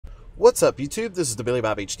What's up, YouTube? This is the Billy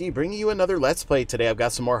Bob HD, bringing you another Let's Play. Today I've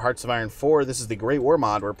got some more Hearts of Iron 4. This is the Great War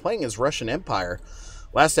mod. We're playing as Russian Empire.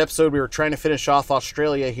 Last episode we were trying to finish off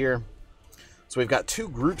Australia here. So we've got two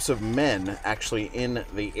groups of men actually in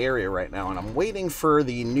the area right now, and I'm waiting for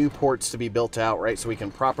the new ports to be built out, right, so we can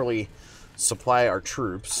properly supply our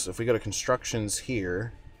troops. If we go to constructions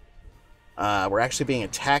here, we're actually being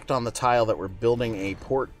attacked on the tile that we're building a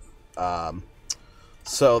port.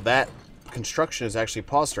 So that construction is actually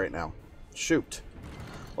paused right now. Shoot.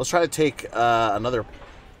 Let's try to take another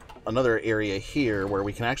area here where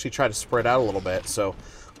we can actually try to spread out a little bit. So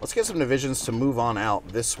let's get some divisions to move on out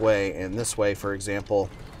this way and this way, for example,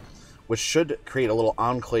 which should create a little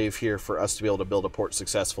enclave here for us to be able to build a port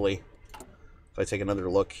successfully. If I take another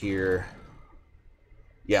look here,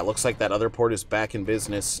 yeah, it looks like that other port is back in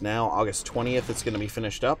business now. August 20th it's going to be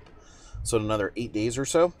finished up, so in another 8 days or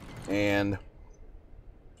so, and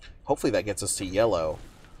hopefully that gets us to yellow,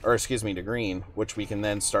 or excuse me, to green, which we can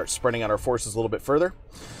then start spreading out our forces a little bit further.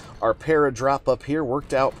 Our para drop up here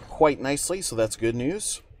worked out quite nicely, so that's good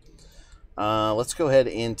news. Let's go ahead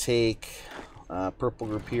and take purple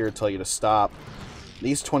group here, tell you to stop.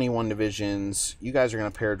 These 21 divisions, you guys are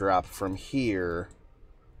going to para drop from here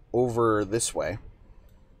over this way.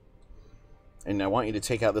 And I want you to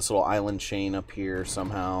take out this little island chain up here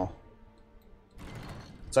somehow.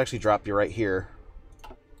 Let's actually drop you right here.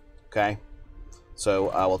 Okay,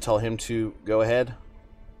 so I will tell him to go ahead,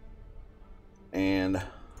 and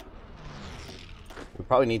we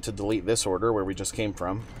probably need to delete this order where we just came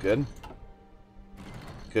from. Good.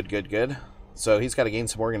 Good, good, good. So he's got to gain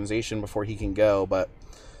some organization before he can go, but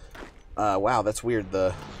wow, that's weird.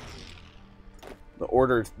 The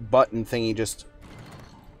order button thingy just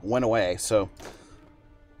went away. So,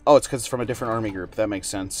 oh, it's because it's from a different army group. That makes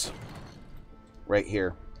sense. Right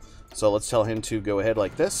here. So let's tell him to go ahead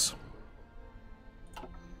like this.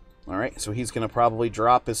 Alright, so he's going to probably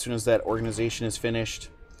drop as soon as that organization is finished.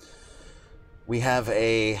 We have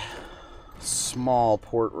a small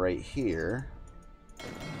port right here.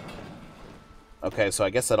 Okay, so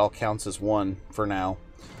I guess that all counts as one for now.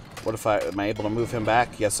 What if am I able to move him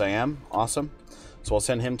back? Yes, I am. Awesome. So I'll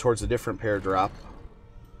send him towards a different pair drop.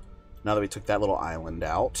 Now that we took that little island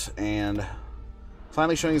out. And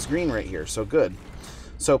finally showing us green right here, so good.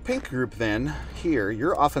 So pink group then, here,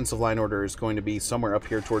 your offensive line order is going to be somewhere up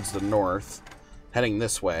here towards the north, heading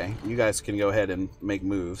this way. You guys can go ahead and make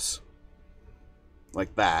moves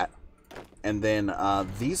like that. And then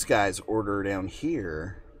these guys' order down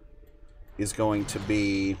here is going to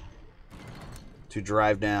be to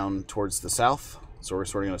drive down towards the south. So we're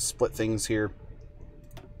sort of going to split things here.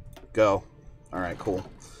 Go. All right, cool.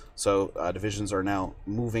 So divisions are now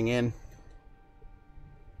moving in.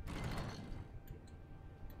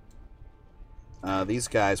 These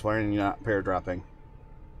guys, why are you not pair dropping?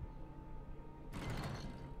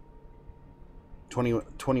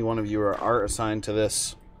 21 of you are assigned to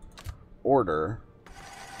this order.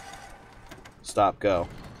 Stop, go.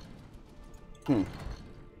 Okay,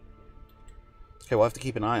 we'll have to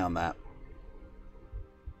keep an eye on that.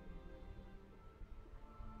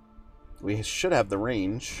 We should have the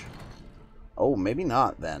range. Oh, maybe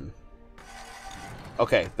not then.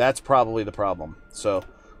 Okay, that's probably the problem. So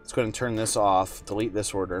let's go ahead and turn this off. Delete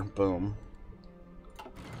this order. Boom.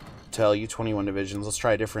 Tell you 21 divisions. Let's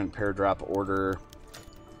try a different pair drop order.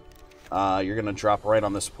 You're going to drop right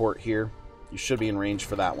on this port here. You should be in range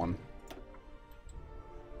for that one.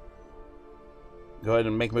 Go ahead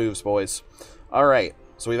and make moves, boys. Alright,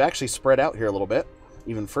 so we've actually spread out here a little bit,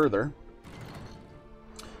 even further.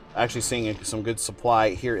 Actually seeing some good supply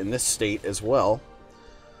here in this state as well.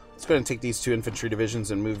 Let's go ahead and take these two infantry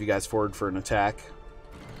divisions and move you guys forward for an attack.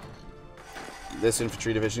 This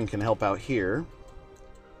infantry division can help out here.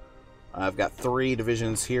 I've got 3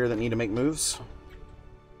 divisions here that need to make moves.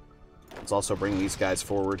 Let's also bring these guys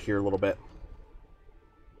forward here a little bit.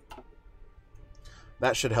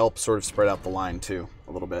 That should help sort of spread out the line too,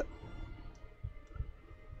 a little bit.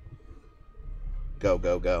 Go,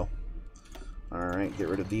 go, go. Alright, get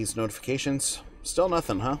rid of these notifications. Still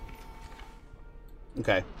nothing, huh?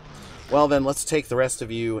 Okay. Well then, let's take the rest of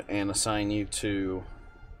you and assign you to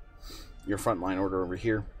your frontline order over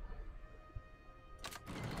here.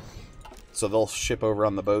 So they'll ship over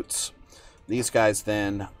on the boats. These guys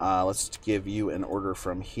then, let's give you an order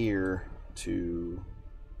from here to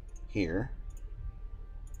here.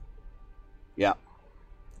 Yeah.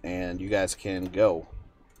 And you guys can go.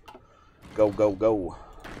 Go, go, go.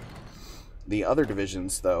 The other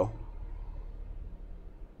divisions, though.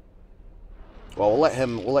 Well, we'll let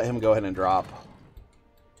him go ahead and drop.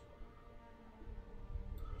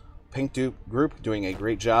 Pink Duke group doing a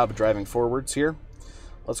great job driving forwards here.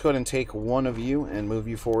 Let's go ahead and take one of you and move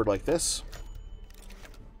you forward like this.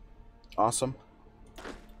 Awesome.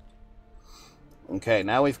 Okay,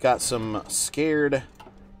 now we've got some scared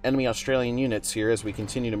enemy Australian units here as we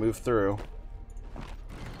continue to move through.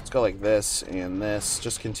 Let's go like this and this.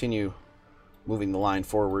 Just continue moving the line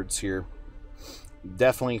forwards here.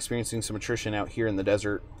 Definitely experiencing some attrition out here in the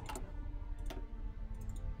desert.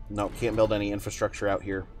 No, can't build any infrastructure out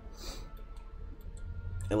here.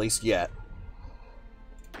 At least yet.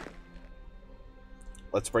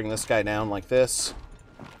 Let's bring this guy down like this.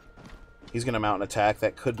 He's going to mount an attack.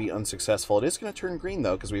 That could be unsuccessful. It is going to turn green,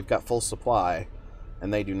 though, because we've got full supply.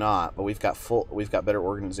 And they do not. But we've got better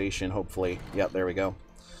organization, hopefully. Yep, there we go.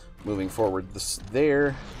 Moving forward this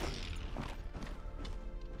there.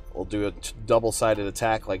 We'll do a double-sided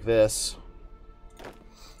attack like this.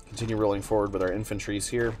 Continue rolling forward with our infantries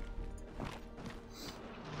here.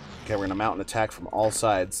 Okay, we're going to mount an attack from all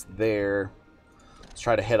sides there. Let's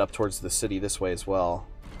try to head up towards the city this way as well.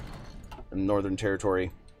 In Northern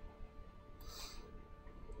Territory.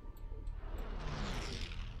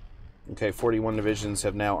 Okay, 41 divisions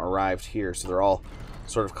have now arrived here, so they're all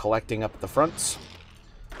sort of collecting up at the fronts.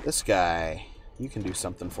 This guy, you can do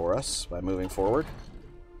something for us by moving forward.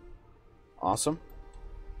 Awesome.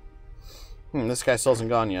 This guy still hasn't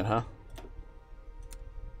gone yet, huh?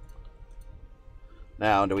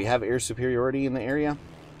 Now, do we have air superiority in the area?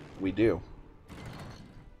 We do.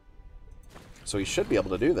 So we should be able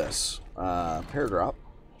to do this. Paradrop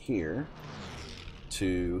here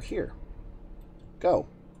to here. Go.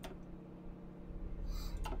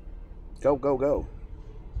 Go, go, go.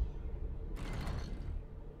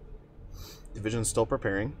 Division's still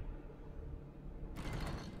preparing.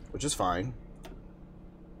 Which is fine.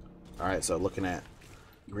 Alright, so looking at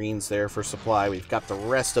greens there for supply. We've got the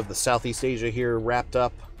rest of the Southeast Asia here wrapped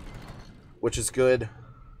up, which is good.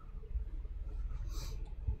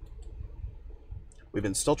 We've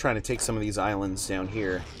been still trying to take some of these islands down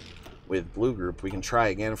here with Blue Group. We can try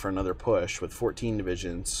again for another push with 14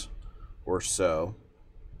 divisions or so.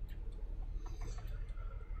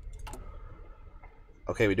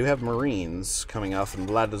 Okay, we do have Marines coming off in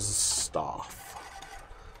Vladivostok.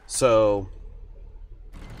 So,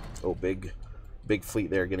 oh, big fleet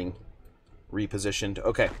there getting repositioned.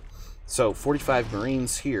 Okay, so 45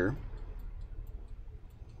 Marines here.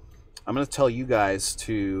 I'm going to tell you guys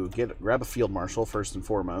to grab a field marshal first and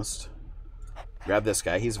foremost. Grab this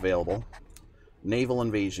guy, he's available. Naval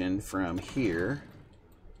invasion from here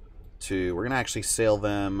to, we're going to actually sail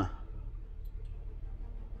them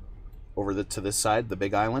over to this side, the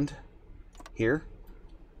big island here.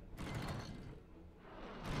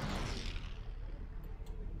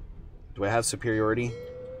 Do I have superiority?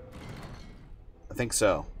 I think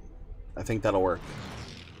so. I think that'll work.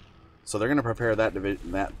 So they're going to prepare that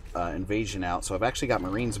invasion out. So I've actually got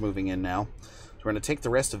Marines moving in now. So we're going to take the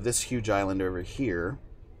rest of this huge island over here.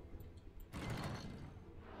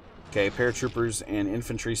 Okay, paratroopers and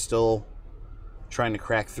infantry still trying to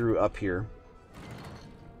crack through up here.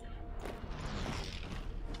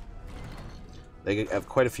 They have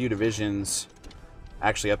quite a few divisions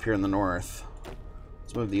actually up here in the north.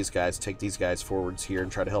 Let's move these guys, take these guys forwards here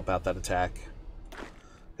and try to help out that attack.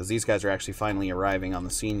 Because these guys are actually finally arriving on the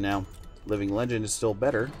scene now. Living Legend is still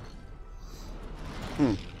better.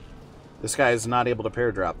 This guy is not able to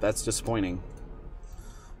pair drop. That's disappointing.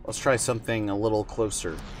 Let's try something a little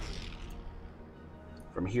closer.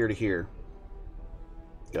 From here to here.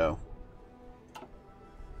 Go.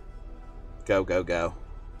 Go, go, go.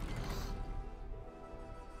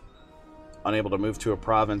 Unable to move to a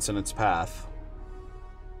province in its path.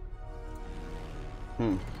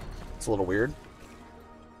 It's a little weird.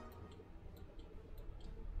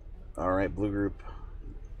 Alright, Blue Group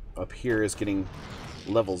up here is getting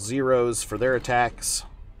level 0s for their attacks.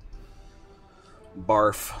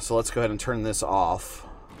 Barf. So let's go ahead and turn this off.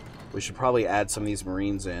 We should probably add some of these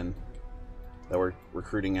Marines in that we're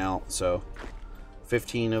recruiting out. So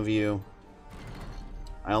 15 of you.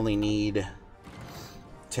 I only need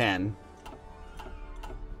 10.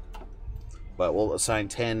 But we'll assign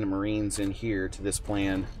 10 Marines in here to this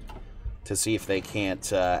plan to see if they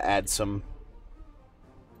can't add some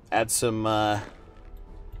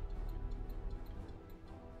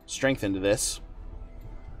strength into this.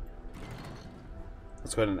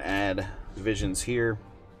 Let's go ahead and add divisions here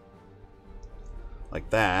like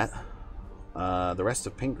that. The rest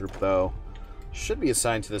of Pink Group, though, should be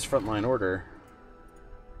assigned to this frontline order.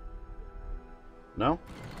 No?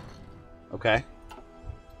 Okay.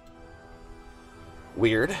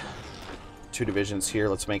 Weird. 2 divisions here.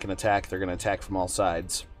 Let's make an attack. They're going to attack from all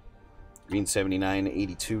sides. Green 79,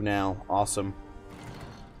 82 now. Awesome.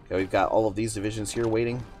 Okay, we've got all of these divisions here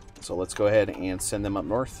waiting, so let's go ahead and send them up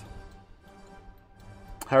north.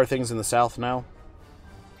 How are things in the south now?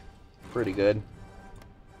 Pretty good.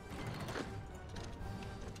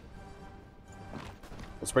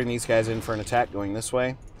 Let's bring these guys in for an attack going this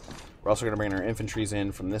way. We're also going to bring our infantries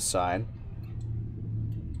in from this side.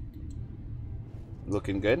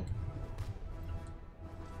 Looking good.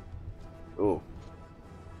 Ooh.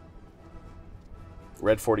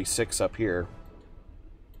 Red 46 up here.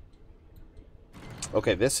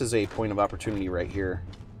 Okay, this is a point of opportunity right here.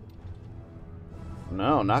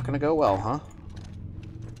 No, not going to go well, huh?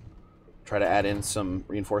 Try to add in some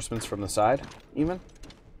reinforcements from the side, even.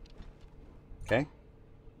 Okay.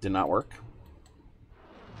 Did not work.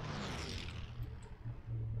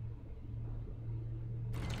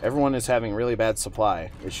 Everyone is having really bad supply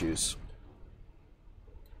issues.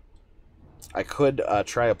 I could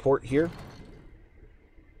try a port here.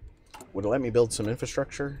 Would it let me build some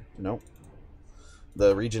infrastructure? No.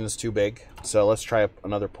 The region is too big. So let's try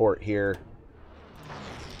another port here.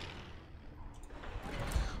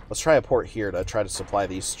 Let's try a port here to try to supply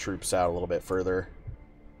these troops out a little bit further.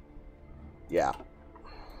 Yeah.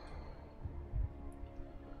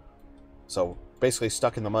 So basically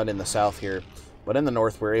stuck in the mud in the south here. But in the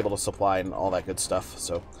north, we're able to supply and all that good stuff.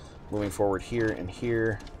 So moving forward here and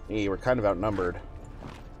here. Hey, we're kind of outnumbered.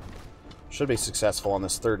 Should be successful on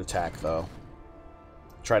this third attack, though.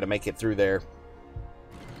 Try to make it through there.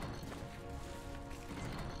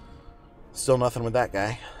 Still nothing with that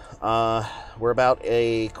guy. We're about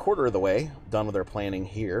a quarter of the way done with our planning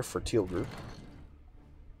here for Teal Group.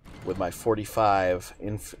 With my 45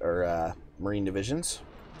 Marine divisions.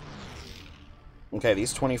 Okay,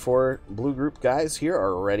 these 24 Blue Group guys here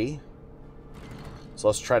are ready. So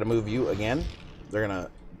let's try to move you again. They're going to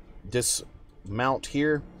dismount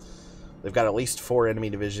here. They've got at least 4 enemy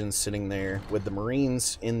divisions sitting there. With the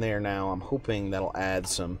Marines in there now, I'm hoping that'll add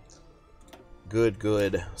some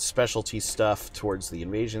good specialty stuff towards the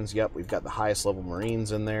invasions. Yep, we've got the highest level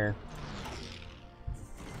Marines in there.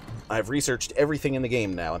 I've researched everything in the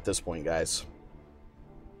game now at this point, guys.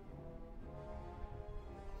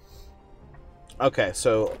 Okay,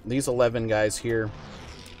 so these 11 guys here,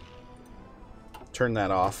 turn that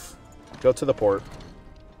off, go to the port,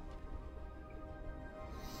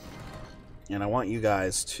 and I want you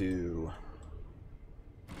guys to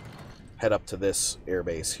head up to this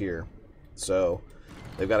airbase here. So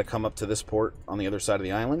they've got to come up to this port on the other side of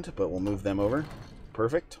the island, but we'll move them over.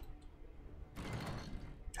 Perfect.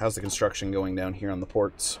 How's the construction going down here on the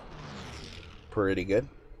ports? Pretty good.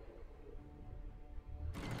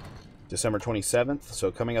 December 27th,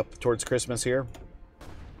 so coming up towards Christmas here.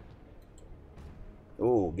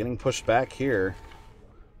 Ooh, getting pushed back here.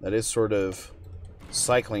 That is sort of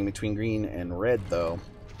cycling between green and red, though.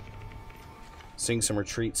 Seeing some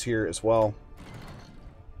retreats here as well.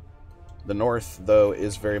 The north, though,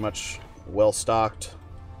 is very much well stocked.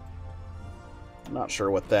 I'm not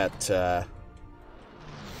sure what that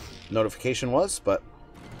notification was, but...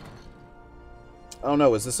 Oh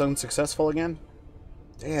no, is this unsuccessful again?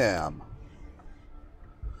 Damn.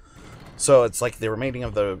 So it's like the remaining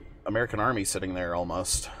of the American army sitting there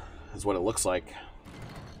almost, is what it looks like.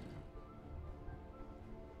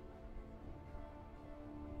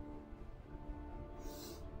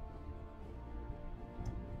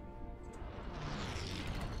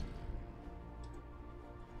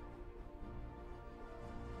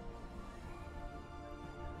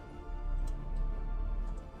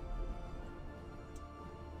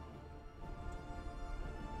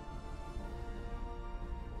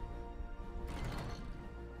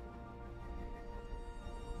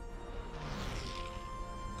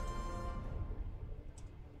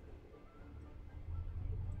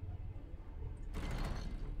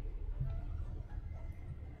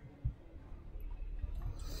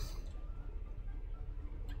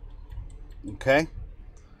 Okay.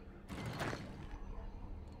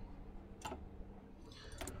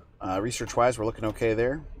 Research-wise, we're looking okay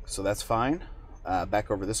there, so that's fine.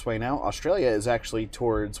 Back over this way now. Australia is actually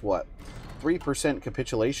towards, what, 3%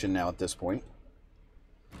 capitulation now at this point.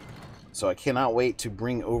 So I cannot wait to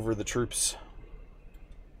bring over the troops.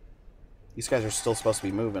 These guys are still supposed to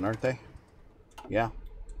be moving, aren't they? Yeah.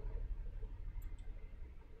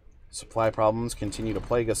 Supply problems continue to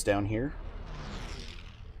plague us down here.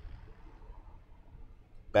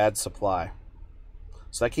 Bad supply.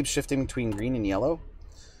 So that keeps shifting between green and yellow.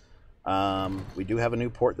 We do have a new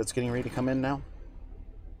port that's getting ready to come in now.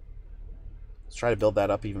 Let's try to build that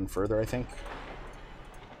up even further, I think.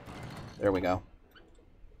 There we go.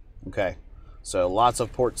 Okay. So lots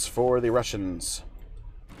of ports for the Russians.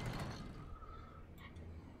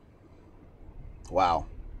 Wow.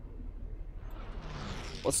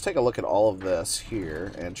 let's take a look at all of this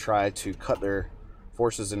here and try to cut their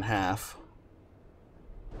forces in half.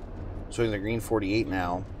 Showing the green 48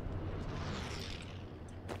 now.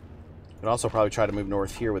 Can also probably try to move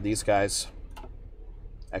north here with these guys.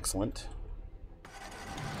 Excellent.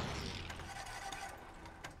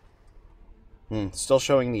 Still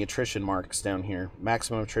showing the attrition marks down here.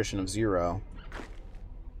 Maximum attrition of 0.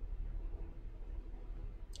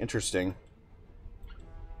 Interesting.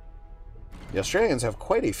 The Australians have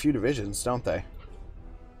quite a few divisions, don't they?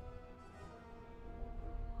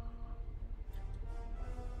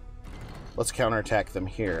 Let's counterattack them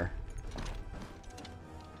here.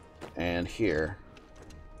 And here.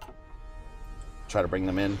 Try to bring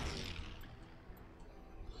them in.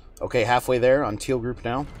 Okay, halfway there on teal group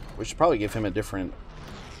now. We should probably give him a different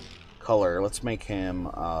color. Let's make him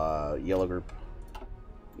yellow group.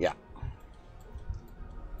 Yeah.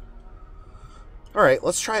 Alright,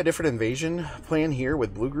 let's try a different invasion plan here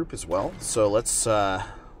with blue group as well. So let's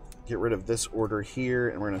get rid of this order here,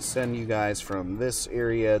 and we're going to send you guys from this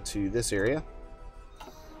area to this area.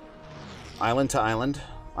 Island to island.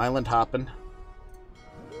 Island hopping.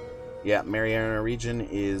 Yeah, Mariana region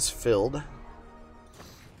is filled.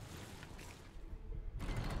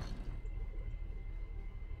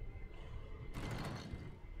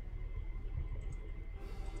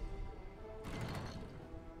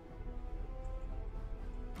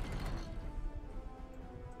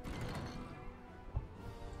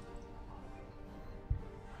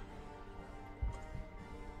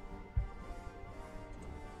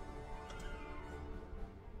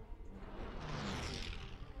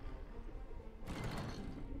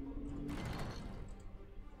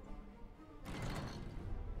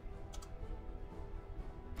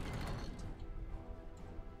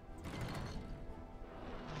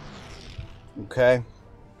 Okay.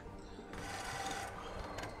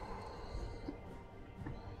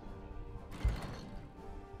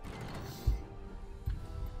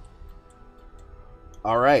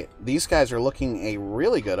 Alright, these guys are looking a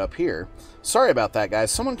really good up here. Sorry about that, guys.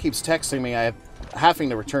 Someone keeps texting me. I'm having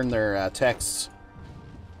to return their texts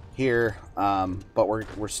here, but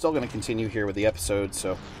we're still going to continue here with the episode.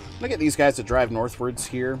 So I'm going to get these guys to drive northwards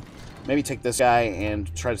here. Maybe take this guy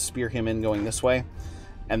and try to spear him in going this way.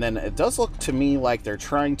 And then it does look to me like they're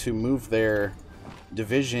trying to move their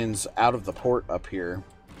divisions out of the port up here.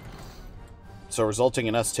 So resulting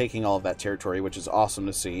in us taking all of that territory, which is awesome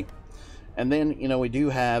to see. And then, you know, we do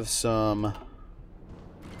have some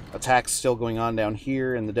attacks still going on down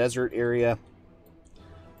here in the desert area.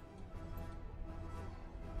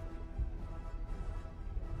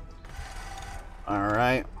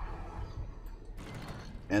 Alright.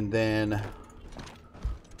 And then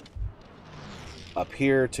up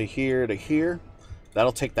here to here to here.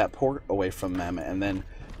 That'll take that port away from them. And then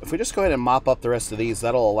if we just go ahead and mop up the rest of these,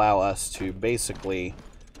 that'll allow us to basically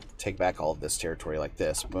take back all of this territory like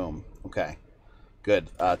this. Boom. Okay. Good.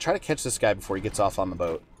 Try to catch this guy before he gets off on the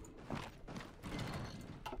boat.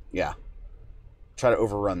 Yeah. Try to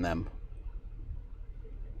overrun them.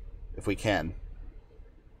 If we can.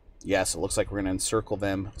 Yes, it looks like we're going to encircle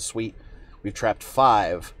them. Sweet. We've trapped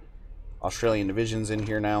 5 Australian divisions in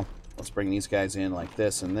here now. Let's bring these guys in like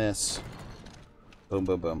this and this. Boom,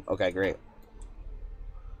 boom, boom. Okay, great.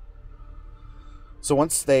 So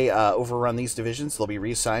once they overrun these divisions, they'll be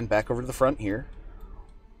reassigned back over to the front here.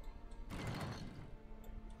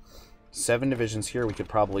 7 divisions here we could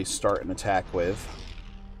probably start an attack with.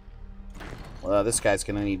 This guy's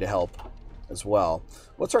going to need to help as well.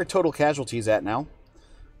 What's our total casualties at now?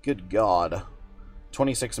 Good God.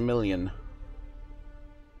 26 million.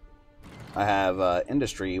 I have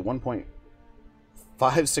industry,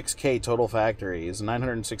 1.56k total factories,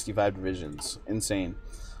 965 divisions. Insane.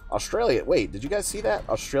 Australia, wait, did you guys see that?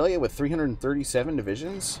 Australia with 337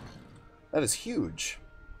 divisions? That is huge.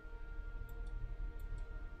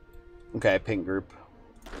 Okay, pink group.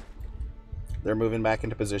 They're moving back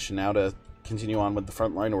into position now to continue on with the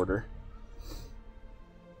frontline order.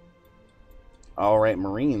 Alright,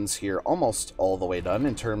 Marines here, almost all the way done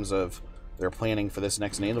in terms of their planning for this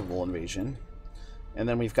next naval invasion. And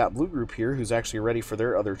then we've got blue group here who's actually ready for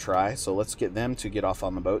their other try, so let's get them to get off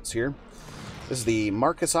on the boats here. This is the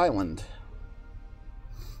Marcus Island.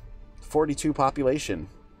 42 population.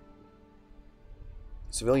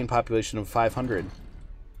 Civilian population of 500.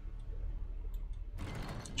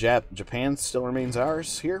 Japan still remains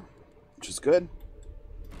ours here, which is good.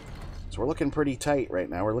 So we're looking pretty tight right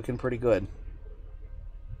now. We're looking pretty good.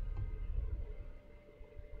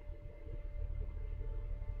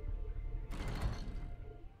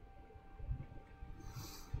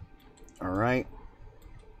 All right.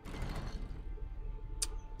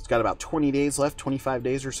 got about 20 days left, 25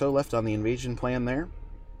 days or so left on the invasion plan there.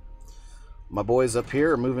 My boys up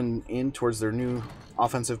here are moving in towards their new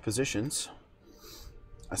offensive positions.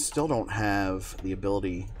 I still don't have the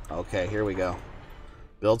ability. Okay, here we go.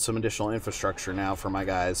 Build some additional infrastructure now for my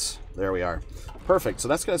guys. There we are. Perfect. So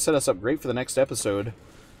that's going to set us up great for the next episode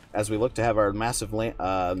as we look to have our massive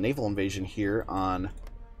naval invasion here on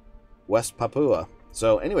West Papua.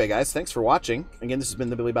 So anyway, guys, thanks for watching. Again, this has been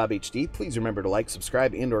the Billy Bob HD. Please remember to like,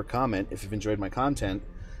 subscribe, and or comment if you've enjoyed my content.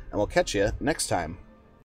 And we'll catch you next time.